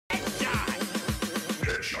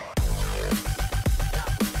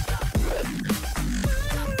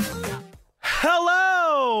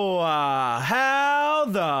Hello! How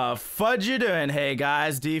the fudge you doing? Hey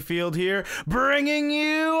guys, DField here, bringing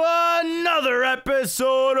you another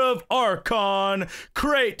episode of Archon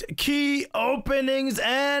Crate Key Openings,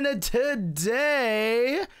 and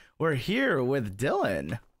today we're here with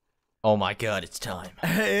Dylan. Oh my god, it's time.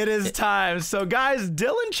 It is time. So guys,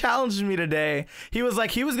 Dylan challenged me today. He was like,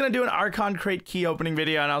 he was gonna do an Archon Crate Key opening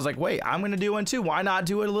video, and I was like, wait, I'm gonna do one too. Why not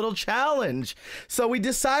do a little challenge? So we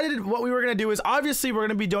decided what we were gonna do is, obviously we're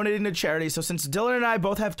gonna be donating to charity. So since Dylan and I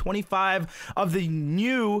both have 25 of the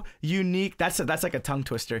new unique, that's like a tongue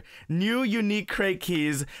twister, new unique crate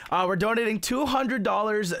keys, we're donating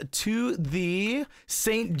 $200 to the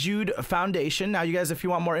St. Jude Foundation. Now you guys, if you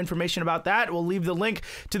want more information about that, we'll leave the link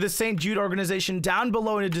to the St. Jude organization down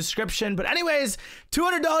below in the description. But anyways,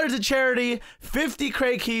 $200 to charity, 50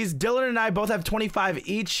 crate keys. Dylan and I both have 25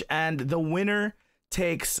 each, and the winner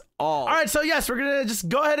takes all. All right, so yes, we're gonna just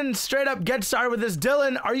go ahead and straight up get started with this.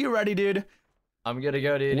 Dylan, are you ready, dude? I'm gonna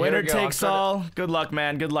go, dude. Winner takes all. Good luck,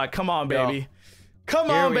 man. Good luck. Come on, baby. Come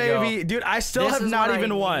on, baby. Dude, I still have not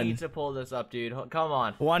even won. I need to pull this up, dude. Come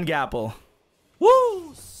on. One gapple.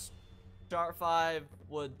 Woo! Start 5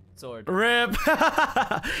 wood sword. Rip.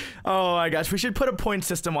 Oh my gosh, we should put a point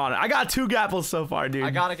system on it. I got 2 gapples so far, dude.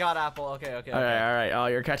 I got a god apple. Okay. All right. Oh,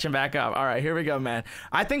 you're catching back up. All right, here we go, man.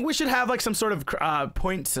 I think we should have like some sort of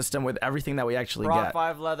point system with everything that we actually get.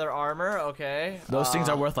 5 leather armor. Okay. Those things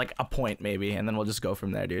are worth like a point maybe, and then we'll just go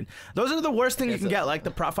from there, dude. Those are the worst thing you can get, like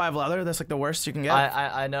the Prot 5 leather. That's like the worst you can get.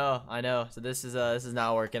 I know. So this is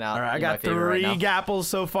not working out. All right, I got 3 gapples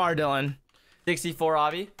so far, Dylan. 64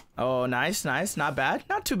 obby. Oh, nice. Not bad.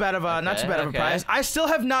 Not too bad of a a prize. I still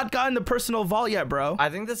have not gotten the personal vault yet, bro. I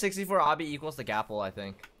think the 64 obby equals the gapple, I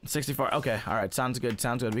think. 64. Okay. All right. Sounds good.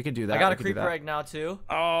 We could do that. I got a creeper egg now too.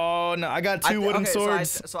 Oh no, I got 2 wooden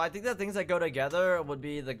swords. So I think the things that go together would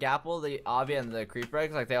be the gapple, the obby, and the creeper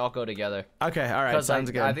eggs. Like they all go together. Okay. All right.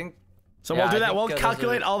 Sounds good. I think. So we'll do that. We'll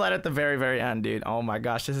calculate all that at the very end, dude. Oh my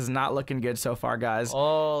gosh, this is not looking good so far, guys.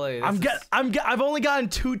 Holy, I've only gotten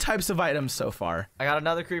 2 types of items so far. I got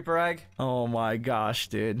another creeper egg. Oh my gosh,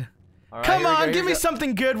 dude. Right, come on, give me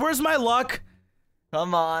something good. Where's my luck?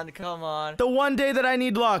 Come on. The one day that I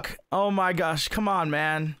need luck. Oh my gosh, come on,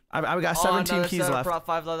 man. I've got 17 keys left. Prot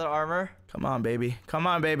 5 leather armor. Come on, baby. Come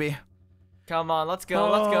on, Let's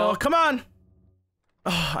go. Come on.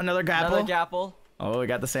 Oh, another gapple. Another gapple. Oh, we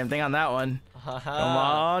got the same thing on that one. Come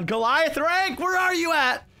on, Goliath rank, where are you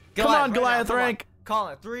at? Come on, Goliath rank. Call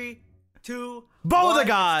it. 3, 2, Bow the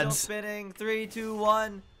gods. Still spinning. 3, 2,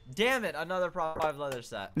 1. Damn it! Another Prot 5 leather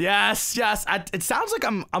set. Yes. It sounds like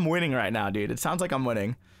I'm winning right now, dude. It sounds like I'm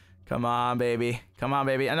winning. Come on, baby.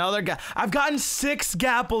 Another guy. I've gotten 6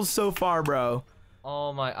 gapples so far, bro.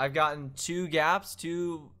 Oh my! I've gotten 2 gaps,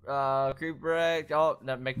 2 creeper egg. Oh,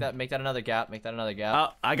 make that another gap. Oh,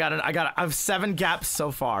 I have 7 gaps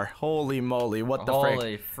so far. Holy moly! What the frick?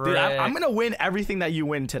 Holy frick! Dude, I'm gonna win everything that you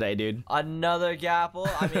win today, dude. Another gapple.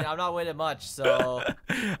 I mean, I'm not winning much, so.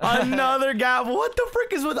 Another gapple. What the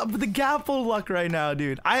frick is with the gapple luck right now,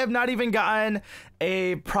 dude? I have not even gotten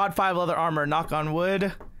a Prot 5 leather armor. Knock on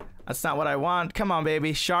wood. That's not what I want. Come on,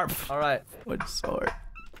 baby. Sharp. All right. Wood sword.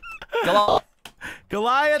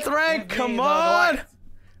 Goliath rank, come on!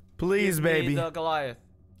 Please, baby. The Goliath.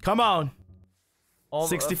 Come on.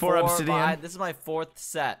 64 obsidian. This is my 4th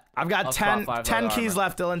set. I've got 10 keys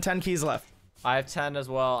left, Dylan. 10 keys left. I have 10 as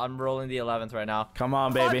well. I'm rolling the 11th right now. Come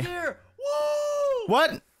on, baby. Woo!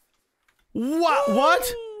 What?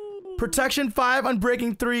 What? Protection 5,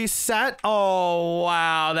 Unbreaking 3 set. Oh,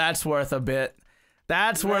 wow. That's worth a bit.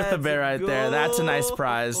 That's worth a bit right there. That's a nice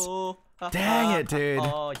prize. Dang it, dude.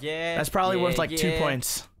 Oh, yeah. That's probably worth like 2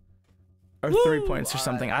 points. Or 3 points or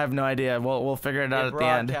something. I have no idea. We'll figure it out at the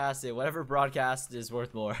end. Broadcast it. Whatever broadcast is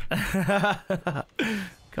worth more.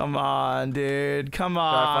 Come on, dude. Come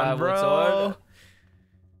on, bro.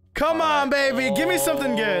 Come on, baby. Give me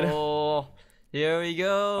something good. Here we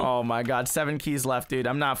go. Oh my god, 7 keys left, dude.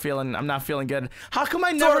 I'm not feeling good. How come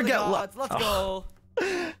I never get luck? Let's go.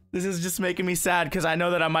 This is just making me sad because I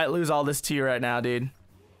know that I might lose all this to you right now, dude.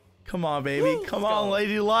 Come on, baby. Come on,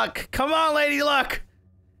 Lady Luck. Come on, Lady Luck.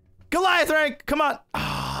 Goliath rank. Come on.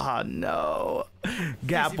 Ah, no.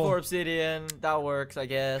 Gapple. 64 obsidian. That works, I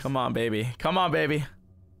guess. Come on, baby.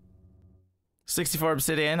 64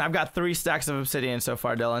 obsidian. I've got 3 stacks of obsidian so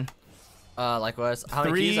far, Dylan. Likewise. How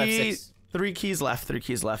many keys? I have 6. 3 keys left. 3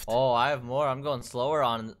 keys left. Oh, I have more. I'm going slower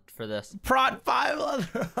on for this. Prot 5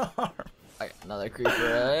 leather armor. I got another creeper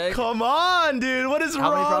egg. Come on, dude. What is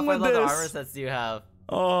wrong with this? How many Prot 5 leather armor sets do you have?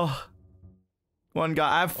 Oh. One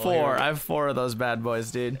guy. I have four. I have four of those bad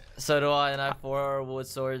boys, dude. So do I, and I have 4 wood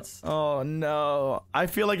swords. Oh no! I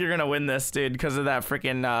feel like you're gonna win this, dude, because of that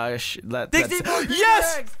freaking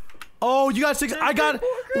Yes! Oh, you got 6. I got.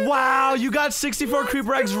 Wow, you got 64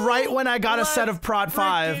 creeper eggs right when I got a set of Prod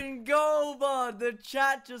 5. Freaking go, bud! The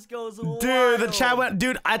chat just goes wild. Dude, the chat went.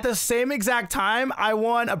 Dude, at the same exact time, I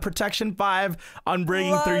won a Protection 5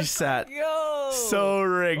 Unbreaking 3 set. Go. So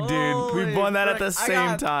rigged, dude. We won that at the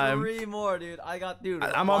same time. 3 more, dude. Dude.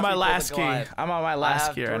 I'm on my last key. I'm on my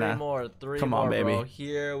last key right now. 3 more. 3 Come more, on, baby. Bro.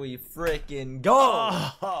 Here we freaking go.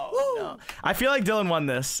 Oh, no. I feel like Dylan won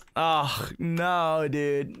this. Oh no,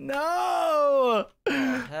 dude. No.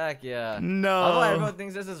 Heck yeah. No. I don't know why everyone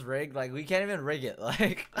thinks this is rigged. Like, we can't even rig it.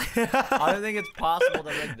 Like, I don't think it's possible to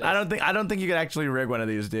rig this. I don't think you could actually rig one of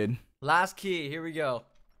these, dude. Last key. Here we go.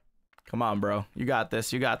 Come on, bro. You got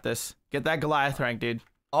this. You got this. Get that Goliath rank, dude.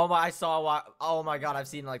 Oh my! I saw why. Oh my God! I've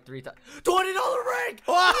seen it like 3 times. $20 rank.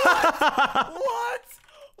 What?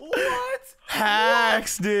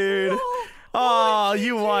 Hacks, dude. Oh,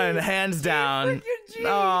 you won hands down.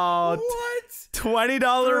 Oh, what?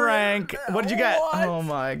 $20 rank. What did you get? What? Oh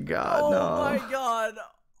my God. Oh no. my God.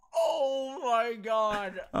 Oh my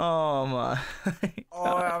God. Oh my.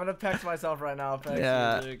 Oh, I'm gonna peck myself right now.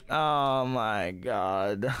 Yeah. Music. Oh my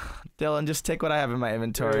God. Dylan, just take what I have in my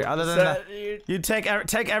inventory. Other than that, you take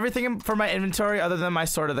everything from my inventory other than my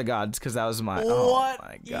Sword of the Gods, because that was my. Oh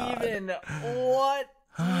my God. What?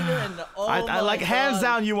 Oh I like hands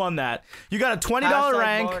down. You won that. You got a $20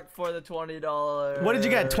 rank. Mark for the $20. What did you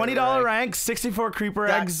get? $20 rank, 64 creeper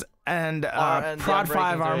eggs, and Prod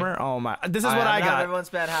 5 armor. Oh my! This is what I got. Everyone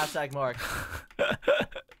spam #Mark.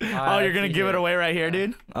 Oh, you're gonna give it away right here,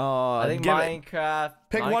 dude. Oh, I think Minecraft.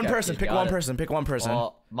 Pick one person. Pick one person. Pick one person.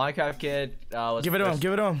 Minecraft kid. Give it to him.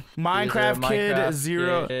 Give it to him. Minecraft kid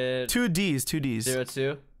 0. 2 Ds. 2 Ds.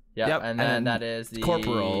 02. Yep. And then that is the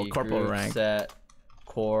corporal rank. Set.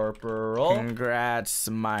 Corporal. Congrats,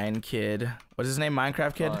 Mine Kid. What's his name?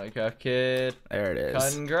 Minecraft Kid? Minecraft Kid. There it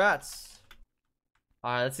is. Congrats.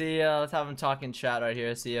 All right, let's see. Let's have him talk in chat right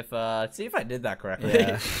here. See if I did that correctly.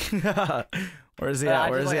 Yeah. Where's he at?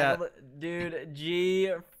 Where's he at? Dude,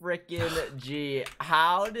 G.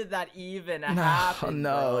 How did that even happen?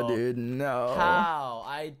 No, bro? Dude, no. How?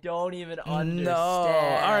 I don't even understand. No.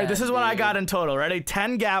 All right, this is what I got in total. Ready?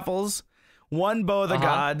 10 gaffles, 1 bow of the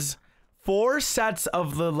gods, 4 sets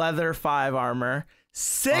of the leather 5 armor,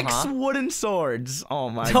 6 wooden swords. Oh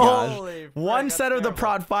my gosh. 1 set of the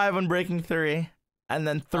Prod 5 Unbreaking 3, and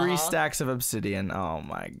then 3 stacks of obsidian. Oh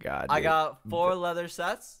my God. Dude. I got 4 leather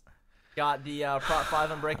sets. Got the Prod 5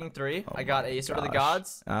 Unbreaking 3. I got a Sword of the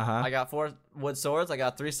Gods. I got 4 wood swords. I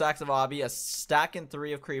got 3 stacks of obby, a stack and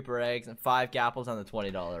 3 of creeper eggs, and 5 gapples on the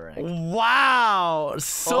 $20 rank. Wow,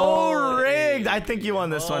 so rigged! I think you won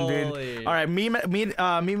this one, dude. All right, meet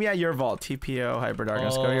me at your vault. TPO Hyper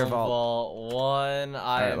Darkness. Go to your vault. Vault 1.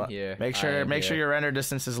 I am here. Make sure your render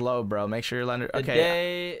distance is low, bro. Make sure your render. Okay.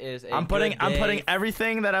 Today is a I'm putting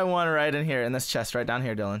everything that I want right in here in this chest, right down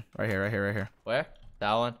here, Dylan. Right here. Where?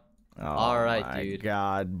 That one. Oh, all right, my dude.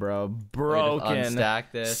 God, bro. Broken. Unstack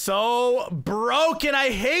this. So broken. I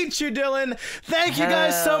hate you, Dylan. Thank you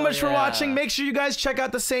guys so much for watching. Make sure you guys check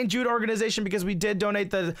out the St. Jude organization because we did donate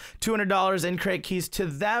the $200 in crate keys to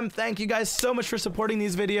them. Thank you guys so much for supporting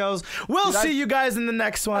these videos. We'll see you guys in the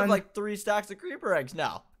next one. I have like 3 stacks of creeper eggs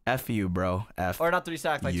now. F you, bro. F. Or not 3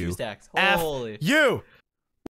 stacks, like 2 stacks. Holy. F you.